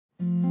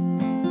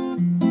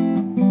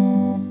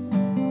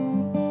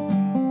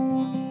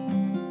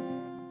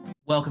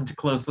Welcome to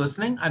Close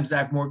Listening. I'm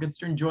Zach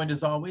Morgenstern, joined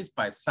as always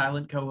by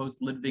silent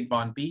co-host Ludwig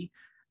von B.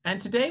 And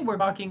today we're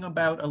talking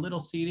about a little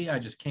CD I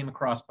just came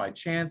across by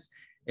chance.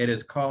 It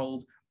is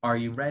called Are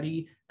You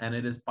Ready? And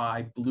it is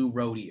by Blue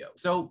Rodeo.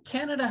 So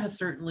Canada has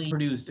certainly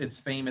produced its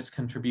famous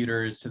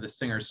contributors to the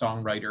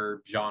singer-songwriter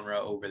genre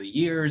over the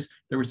years.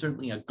 There was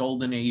certainly a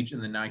golden age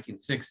in the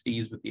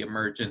 1960s with the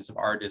emergence of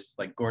artists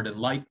like Gordon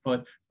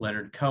Lightfoot,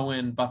 Leonard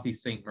Cohen, Buffy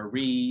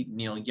Sainte-Marie,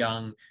 Neil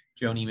Young,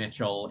 Joni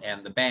Mitchell,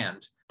 and the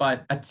band.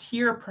 But a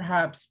tier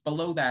perhaps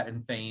below that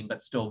in fame,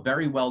 but still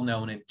very well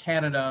known in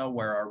Canada,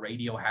 where our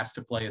radio has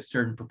to play a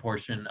certain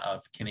proportion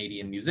of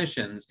Canadian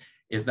musicians,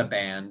 is the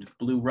band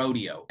Blue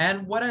Rodeo.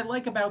 And what I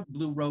like about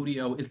Blue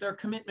Rodeo is their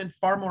commitment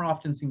far more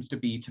often seems to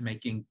be to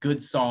making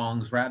good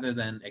songs rather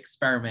than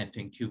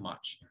experimenting too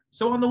much.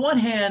 So on the one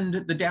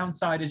hand, the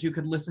downside is you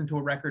could listen to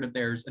a record of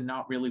theirs and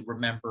not really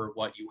remember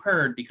what you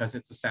heard because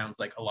it sounds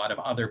like a lot of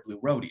other Blue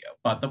Rodeo.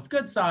 But the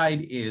good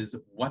side is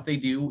what they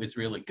do is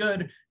really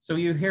good, so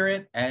you hear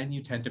it and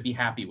you tend to be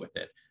happy with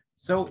it.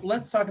 So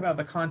let's talk about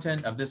the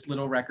content of this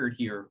little record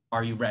here,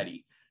 Are You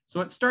Ready? So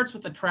it starts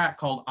with a track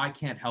called I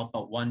Can't Help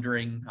But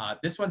Wondering.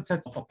 This one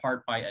sets itself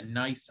apart by a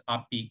nice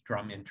upbeat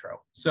drum intro.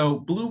 So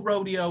Blue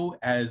Rodeo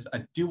as a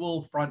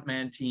dual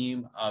frontman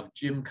team of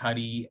Jim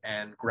Cuddy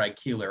and Greg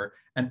Keeler.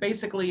 And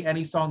basically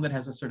any song that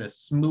has a sort of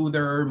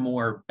smoother,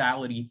 more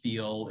ballady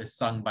feel is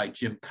sung by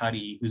Jim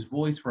Cuddy, whose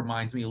voice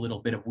reminds me a little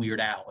bit of Weird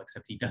Al,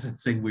 except he doesn't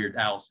sing Weird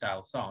Al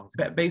style songs.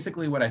 But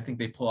basically what I think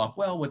they pull off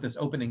well with this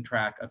opening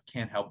track of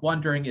Can't Help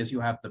Wondering is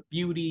you have the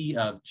beauty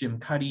of Jim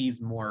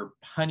Cuddy's more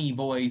punny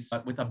voice,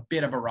 but with a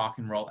bit of a rock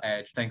and roll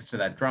edge thanks to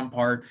that drum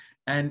part.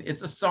 And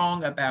it's a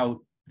song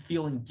about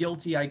feeling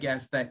guilty, I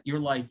guess, that your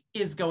life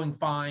is going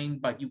fine,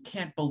 but you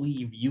can't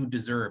believe you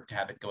deserve to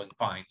have it going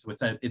fine.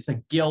 So it's a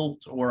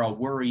guilt or a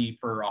worry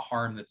for a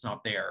harm that's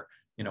not there.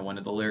 You know, one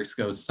of the lyrics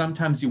goes,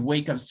 sometimes you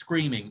wake up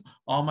screaming,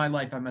 all my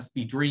life I must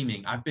be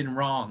dreaming. I've been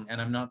wrong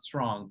and I'm not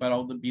strong, but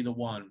I'll be the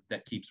one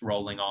that keeps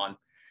rolling on.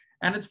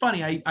 And it's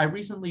funny, I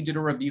recently did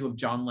a review of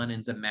John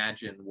Lennon's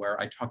Imagine, where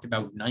I talked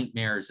about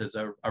nightmares as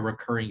a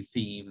recurring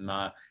theme,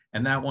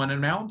 and that one.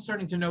 And now I'm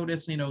starting to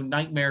notice,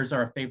 nightmares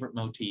are a favorite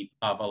motif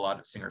of a lot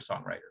of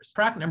singer-songwriters.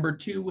 Track number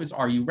 2 is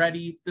Are You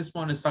Ready? This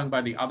one is sung by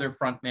the other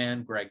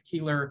frontman, Greg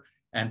Keeler.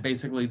 And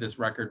basically this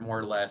record more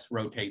or less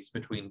rotates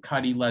between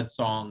Cuddy-led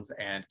songs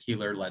and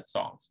Keeler-led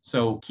songs.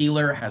 So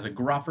Keeler has a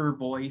gruffer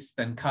voice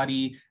than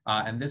Cuddy,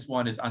 and this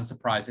one is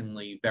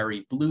unsurprisingly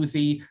very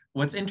bluesy.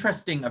 What's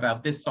interesting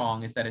about this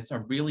song is that it's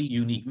a really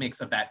unique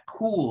mix of that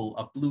cool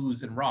of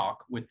blues and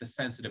rock with the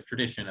sensitive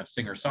tradition of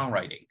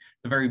singer-songwriting.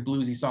 The very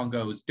bluesy song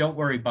goes, don't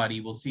worry, buddy,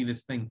 we'll see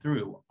this thing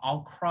through.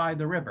 I'll cry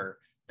the river.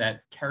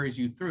 That carries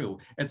you through.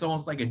 It's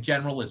almost like a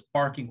general is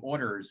barking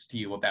orders to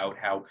you about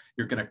how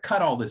you're going to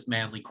cut all this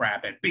manly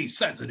crap and be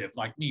sensitive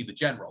like me, the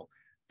general.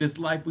 This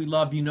life we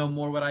love, you know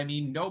more what I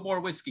mean. No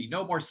more whiskey,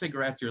 no more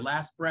cigarettes, your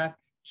last breath,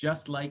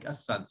 just like a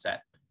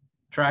sunset.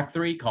 Track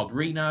 3 called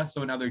Rena,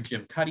 so another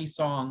Jim Cuddy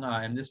song,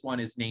 and this one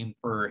is named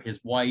for his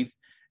wife.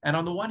 And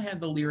on the one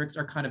hand, the lyrics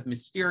are kind of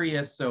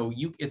mysterious, so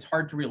it's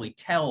hard to really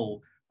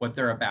tell what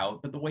they're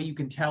about, but the way you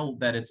can tell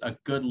that it's a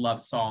good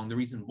love song, the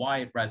reason why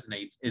it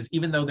resonates is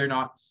even though they're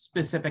not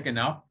specific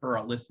enough for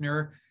a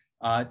listener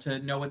to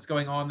know what's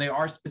going on, they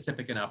are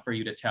specific enough for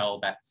you to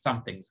tell that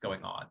something's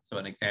going on. So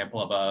an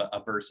example of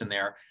a verse in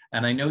there,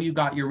 and I know you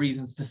got your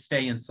reasons to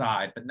stay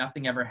inside, but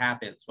nothing ever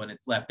happens when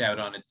it's left out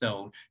on its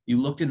own.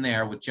 You looked in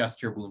there with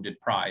just your wounded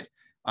pride.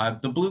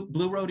 The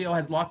Blue Rodeo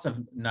has lots of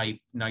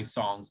nice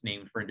songs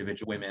named for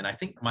individual women. I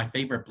think my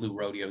favorite Blue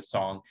Rodeo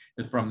song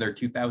is from their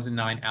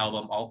 2009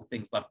 album, All the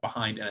Things Left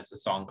Behind, and it's a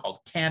song called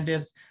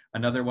Candace.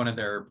 Another one of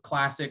their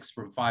classics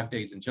from 5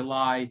 Days in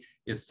July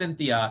is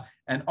Cynthia.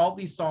 And all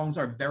these songs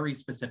are very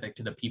specific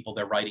to the people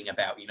they're writing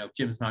about. You know,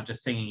 Jim's not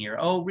just singing here,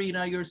 oh,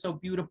 Rena, you're so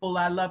beautiful,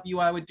 I love you,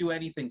 I would do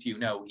anything to you.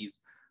 No, he's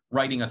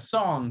writing a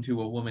song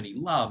to a woman he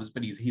loves,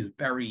 but he's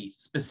very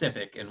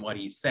specific in what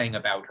he's saying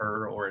about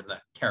her or in the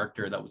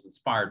character that was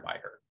inspired by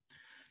her.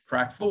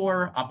 Track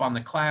 4, Up on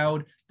the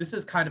Cloud. This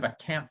is kind of a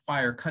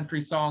campfire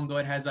country song, though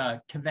it has a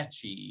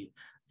kvetchy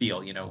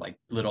feel, like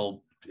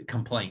little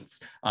complaints.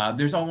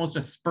 There's almost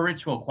a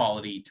spiritual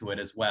quality to it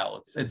as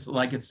well. It's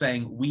like it's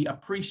saying, we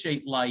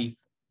appreciate life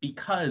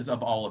because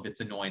of all of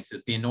its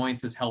annoyances. The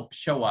annoyances help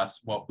show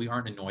us what we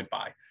aren't annoyed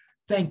by.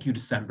 Thank you,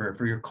 December,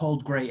 for your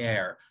cold gray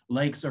air.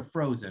 Lakes are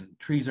frozen,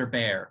 trees are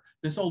bare.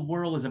 This old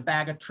world is a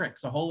bag of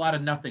tricks, a whole lot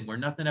of nothing where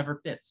nothing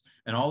ever fits.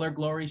 And all their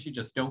glories you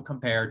just don't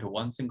compare to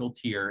one single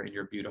tear in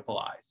your beautiful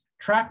eyes.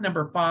 Track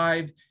number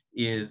 5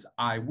 is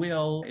I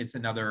Will. It's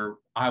another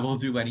I will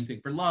do anything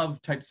for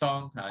love type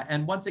song.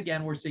 And once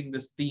again, we're seeing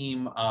this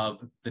theme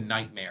of the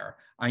nightmare.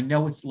 I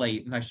know it's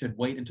late and I should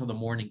wait until the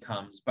morning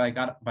comes, but I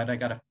got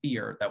a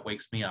fear that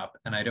wakes me up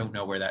and I don't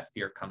know where that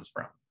fear comes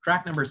from.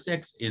 Track number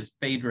 6 is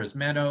Phaedra's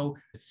Meadow.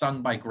 It's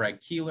sung by Greg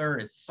Keeler.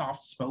 It's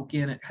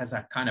soft-spoken. It has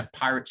a kind of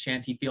pirate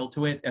shanty feel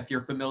to it. If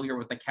you're familiar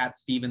with the Cat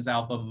Stevens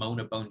album,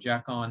 Mona Bone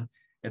Jackon,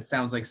 it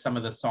sounds like some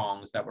of the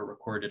songs that were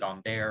recorded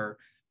on there.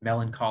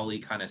 Melancholy,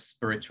 kind of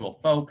spiritual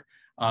folk.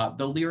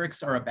 The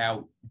lyrics are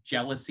about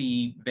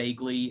jealousy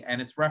vaguely,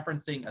 and it's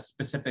referencing a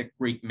specific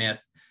Greek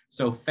myth.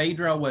 So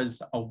Phaedra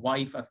was a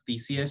wife of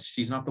Theseus.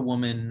 She's not the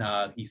woman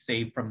he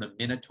saved from the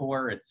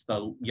Minotaur. It's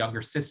the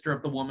younger sister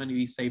of the woman who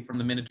he saved from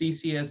the Minotaur.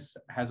 Theseus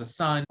has a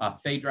son.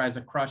 Phaedra has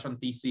a crush on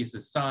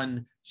Theseus's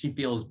son. She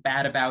feels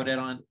bad about it.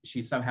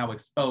 She's somehow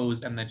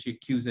exposed, and then she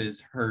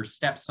accuses her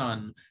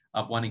stepson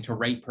of wanting to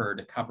rape her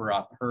to cover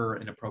up her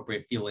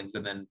inappropriate feelings.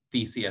 And then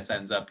Theseus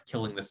ends up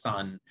killing the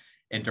son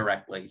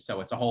indirectly. So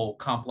it's a whole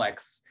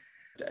complex,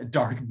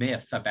 dark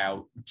myth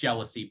about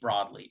jealousy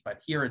broadly.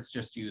 But here it's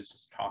just used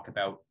to talk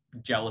about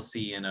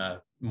jealousy in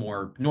a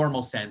more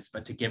normal sense,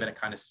 but to give it a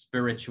kind of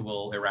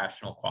spiritual,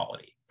 irrational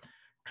quality.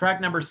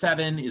 Track number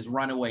 7 is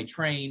Runaway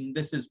Train.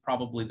 This is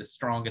probably the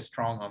strongest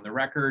song on the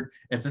record.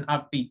 It's an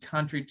upbeat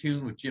country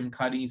tune with Jim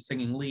Cuddy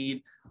singing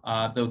lead,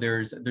 though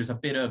there's a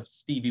bit of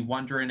Stevie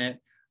Wonder in it.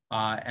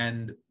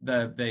 And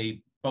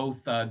they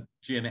both,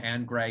 Jim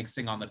and Greg,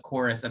 sing on the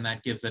chorus, and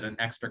that gives it an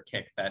extra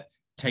kick that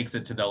takes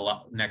it to the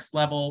next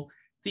level.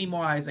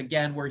 Theme-wise,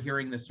 again, we're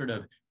hearing this sort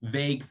of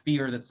vague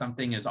fear that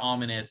something is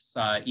ominous,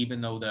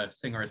 even though the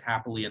singer is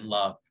happily in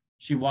love.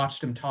 She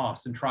watched him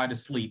toss and try to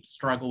sleep,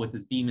 struggle with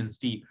his demons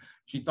deep.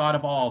 She thought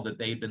of all that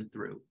they'd been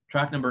through.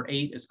 Track number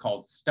 8 is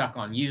called Stuck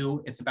on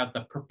You. It's about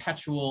the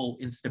perpetual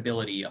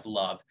instability of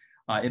love.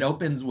 It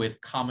opens with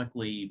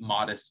comically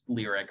modest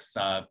lyrics,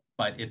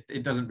 but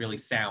it doesn't really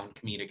sound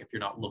comedic if you're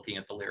not looking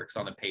at the lyrics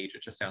on the page.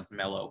 It just sounds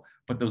mellow.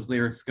 But those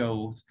lyrics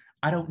goes,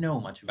 I don't know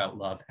much about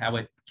love, how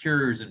it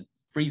cures and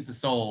frees the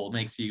soul,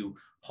 makes you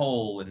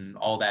whole, and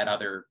all that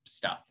other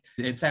stuff.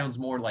 It sounds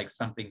more like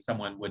something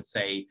someone would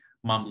say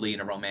mumbly in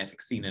a romantic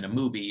scene in a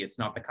movie. It's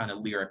not the kind of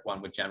lyric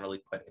one would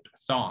generally put into a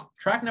song.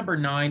 Track number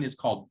 9 is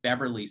called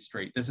Beverly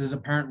Street. This is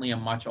apparently a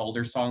much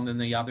older song than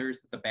the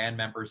others that the band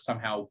members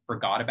somehow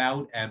forgot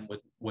about and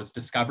was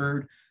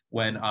discovered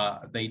when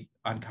they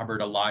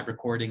uncovered a live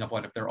recording of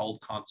one of their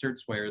old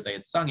concerts where they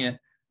had sung it.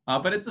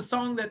 But it's a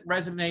song that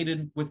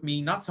resonated with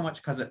me, not so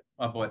much because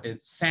of what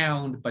its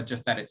sound, but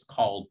just that it's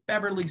called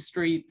Beverly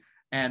Street,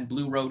 and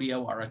Blue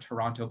Rodeo are a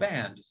Toronto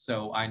band.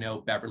 So I know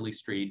Beverly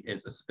Street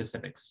is a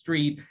specific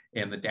street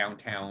in the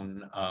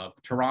downtown of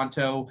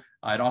Toronto.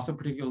 It also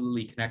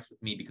particularly connects with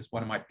me because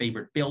one of my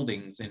favorite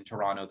buildings in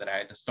Toronto that I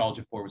had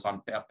nostalgia for was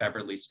on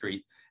Beverly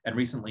Street. And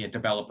recently a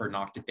developer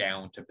knocked it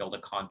down to build a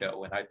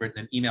condo. And I'd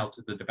written an email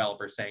to the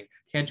developer saying,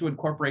 can't you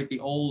incorporate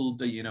the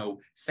old,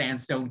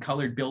 sandstone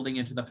colored building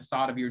into the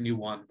facade of your new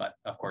one? But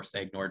of course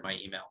they ignored my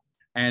email.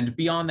 And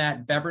beyond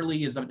that,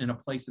 Beverly is in a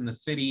place in the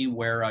city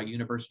where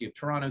University of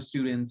Toronto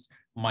students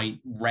might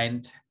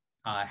rent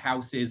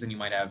houses, and you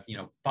might have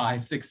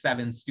 5, 6,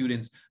 7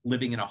 students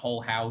living in a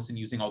whole house and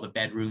using all the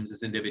bedrooms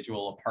as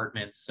individual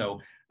apartments. So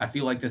I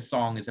feel like this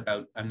song is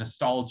about a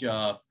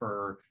nostalgia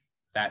for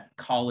that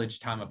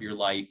college time of your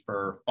life,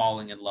 for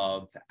falling in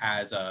love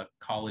as a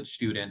college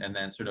student and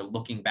then sort of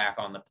looking back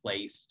on the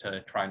place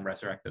to try and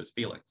resurrect those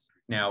feelings.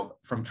 Now,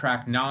 from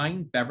track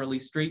 9, Beverly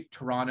Street,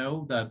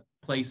 Toronto, the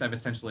place I've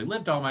essentially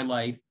lived all my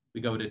life,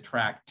 we go to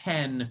track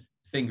 10,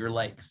 Finger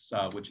Lakes,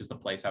 which is the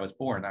place I was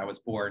born. I was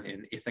born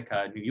in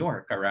Ithaca, New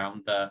York,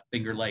 around the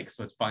Finger Lakes.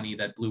 So it's funny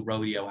that Blue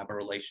Rodeo have a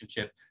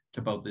relationship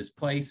to both these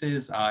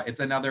places. It's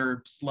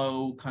another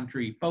slow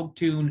country folk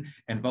tune,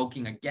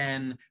 invoking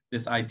again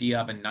this idea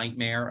of a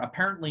nightmare.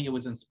 Apparently, it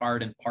was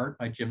inspired in part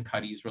by Jim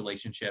Cuddy's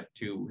relationship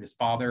to his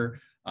father.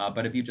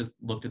 But if you just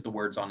looked at the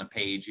words on the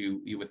page,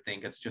 you would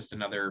think it's just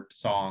another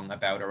song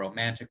about a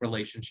romantic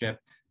relationship.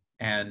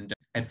 And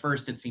at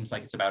first, it seems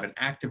like it's about an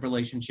active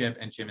relationship,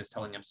 and Jim is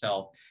telling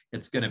himself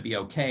it's going to be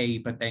okay.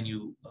 But then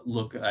you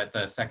look at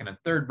the second and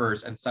third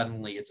verse, and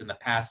suddenly it's in the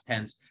past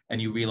tense, and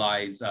you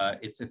realize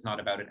it's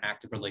not about an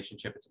active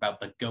relationship. It's about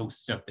the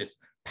ghost of this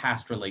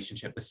past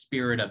relationship, the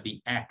spirit of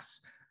the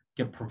ex,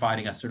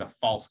 providing a sort of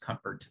false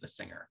comfort to the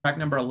singer. Track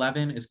number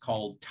 11 is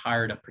called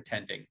Tired of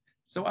Pretending.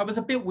 So I was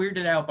a bit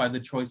weirded out by the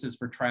choices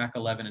for track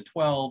 11 and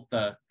 12,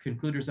 the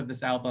concluders of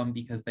this album,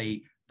 because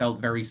they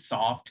felt very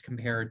soft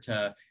compared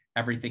to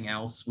everything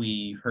else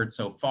we heard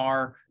so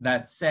far.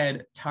 That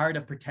said, Tired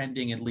of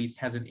Pretending at least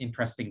has an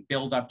interesting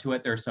build up to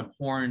it. There are some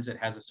horns. It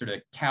has a sort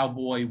of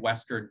cowboy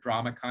Western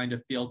drama kind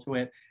of feel to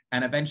it.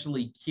 And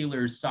eventually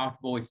Keeler's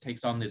soft voice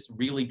takes on this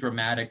really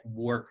dramatic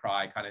war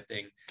cry kind of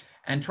thing.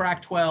 And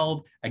track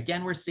 12,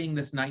 again, we're seeing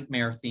this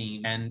nightmare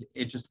theme, and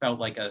it just felt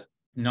like a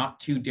not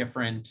too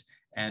different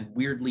and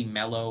weirdly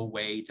mellow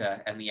way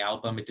to end the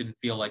album. It didn't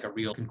feel like a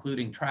real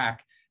concluding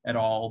track at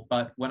all.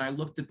 But when I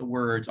looked at the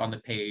words on the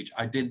page,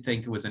 I did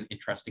think it was an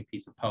interesting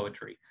piece of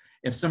poetry.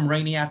 If some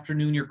rainy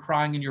afternoon you're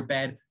crying in your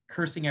bed,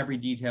 cursing every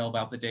detail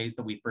about the days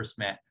that we first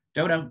met,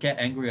 don't get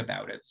angry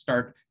about it.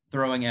 Start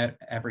throwing at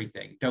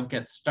everything. Don't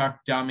get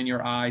stuck dumb in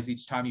your eyes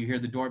each time you hear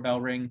the doorbell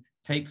ring.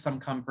 Take some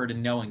comfort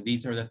in knowing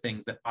these are the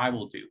things that I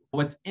will do.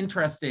 What's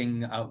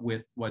interesting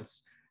with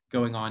what's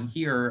going on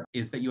here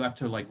is that you have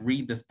to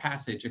read this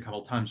passage a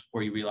couple times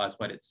before you realize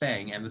what it's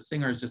saying. And the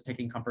singer is just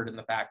taking comfort in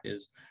the fact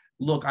is,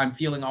 look, I'm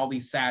feeling all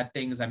these sad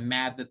things. I'm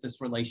mad that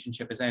this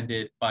relationship has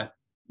ended, but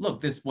look,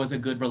 this was a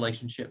good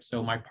relationship.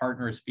 So my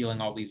partner is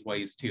feeling all these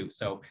ways too.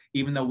 So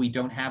even though we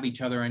don't have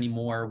each other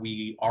anymore,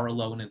 we are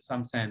alone in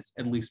some sense,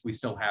 at least we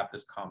still have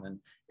this common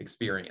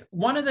experience.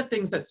 One of the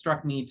things that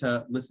struck me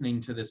to listening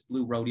to this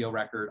Blue Rodeo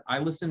record, I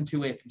listened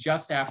to it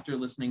just after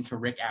listening to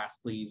Rick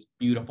Astley's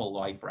Beautiful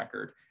Life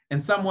record. In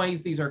some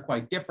ways, these are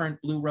quite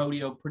different. Blue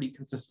Rodeo pretty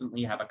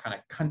consistently have a kind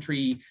of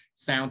country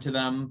sound to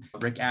them.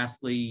 Rick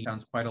Astley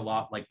sounds quite a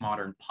lot like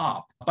modern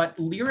pop. But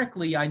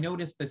lyrically, I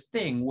noticed this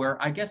thing where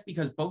I guess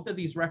because both of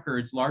these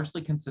records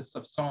largely consist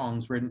of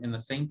songs written in the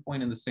same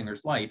point in the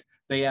singer's life,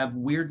 they have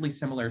weirdly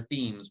similar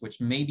themes,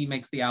 which maybe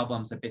makes the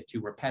albums a bit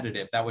too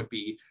repetitive. That would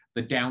be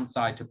the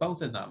downside to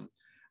both of them.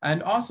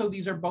 And also,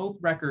 these are both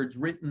records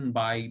written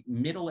by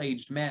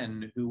middle-aged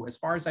men who, as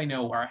far as I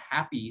know, are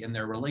happy in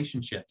their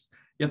relationships.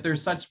 Yet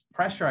there's such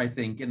pressure, I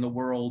think, in the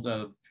world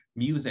of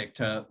music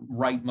to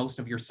write most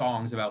of your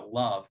songs about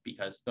love,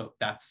 because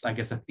that's, I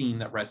guess, a theme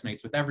that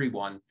resonates with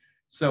everyone.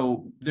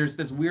 So there's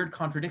this weird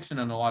contradiction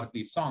in a lot of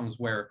these songs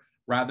where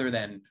rather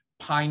than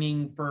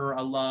pining for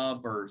a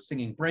love or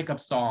singing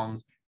breakup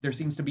songs, there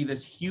seems to be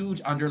this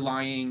huge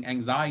underlying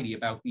anxiety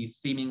about these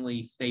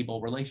seemingly stable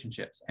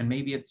relationships. And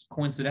maybe it's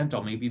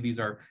coincidental. Maybe these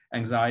are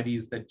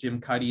anxieties that Jim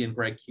Cuddy and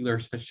Greg Keeler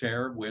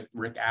share with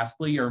Rick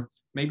Astley, or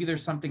maybe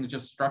there's something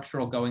just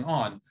structural going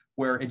on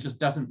where it just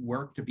doesn't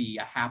work to be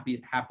a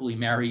happily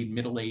married,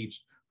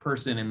 middle-aged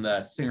person in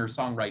the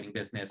singer-songwriting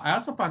business. I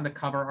also find the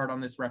cover art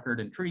on this record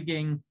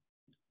intriguing.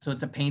 So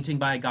it's a painting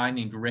by a guy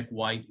named Rick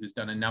White, who's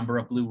done a number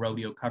of Blue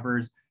Rodeo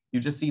covers. You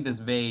just see this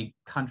vague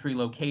country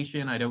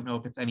location. I don't know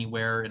if it's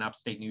anywhere in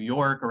upstate New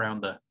York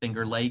around the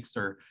Finger Lakes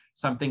or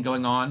something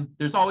going on.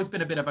 There's always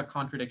been a bit of a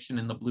contradiction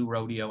in the Blue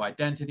Rodeo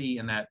identity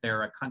in that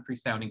they're a country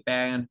sounding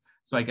band.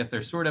 So I guess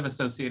they're sort of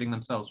associating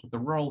themselves with the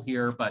rural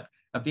here. But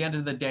at the end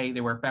of the day, they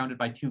were founded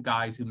by two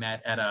guys who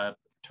met at a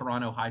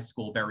Toronto high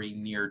school very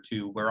near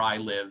to where I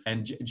live.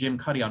 And Jim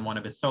Cuddy on one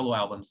of his solo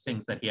albums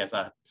sings that he has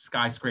a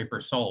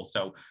skyscraper soul.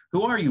 So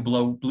who are you,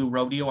 Blue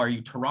Rodeo? Are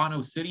you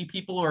Toronto City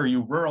people or are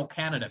you rural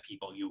Canada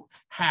people? You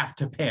have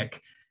to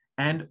pick.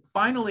 And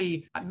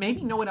finally,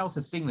 maybe no one else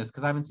has seen this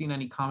because I haven't seen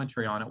any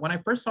commentary on it. When I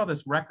first saw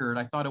this record,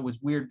 I thought it was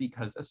weird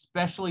because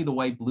especially the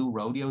way Blue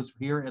Rodeo's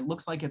here, it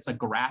looks like it's a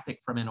graphic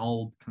from an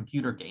old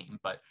computer game.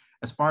 But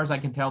as far as I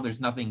can tell, there's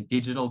nothing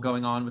digital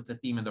going on with the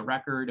theme of the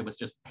record. It was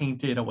just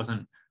painted. It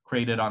wasn't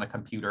created on a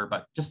computer,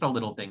 but just a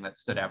little thing that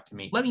stood out to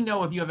me. Let me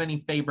know if you have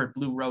any favorite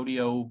Blue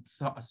Rodeo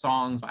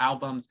songs,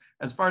 albums.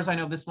 As far as I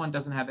know, this one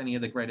doesn't have any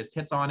of the greatest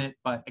hits on it,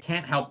 but I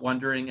can't help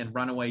wondering, and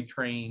Runaway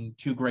Train,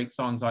 two great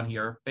songs on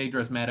here.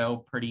 Phaedra's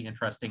Meadow, pretty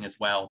interesting as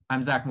well.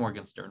 I'm Zach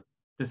Morgenstern.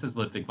 This is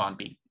Ludwig von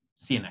Beat.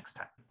 See you next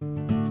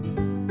time.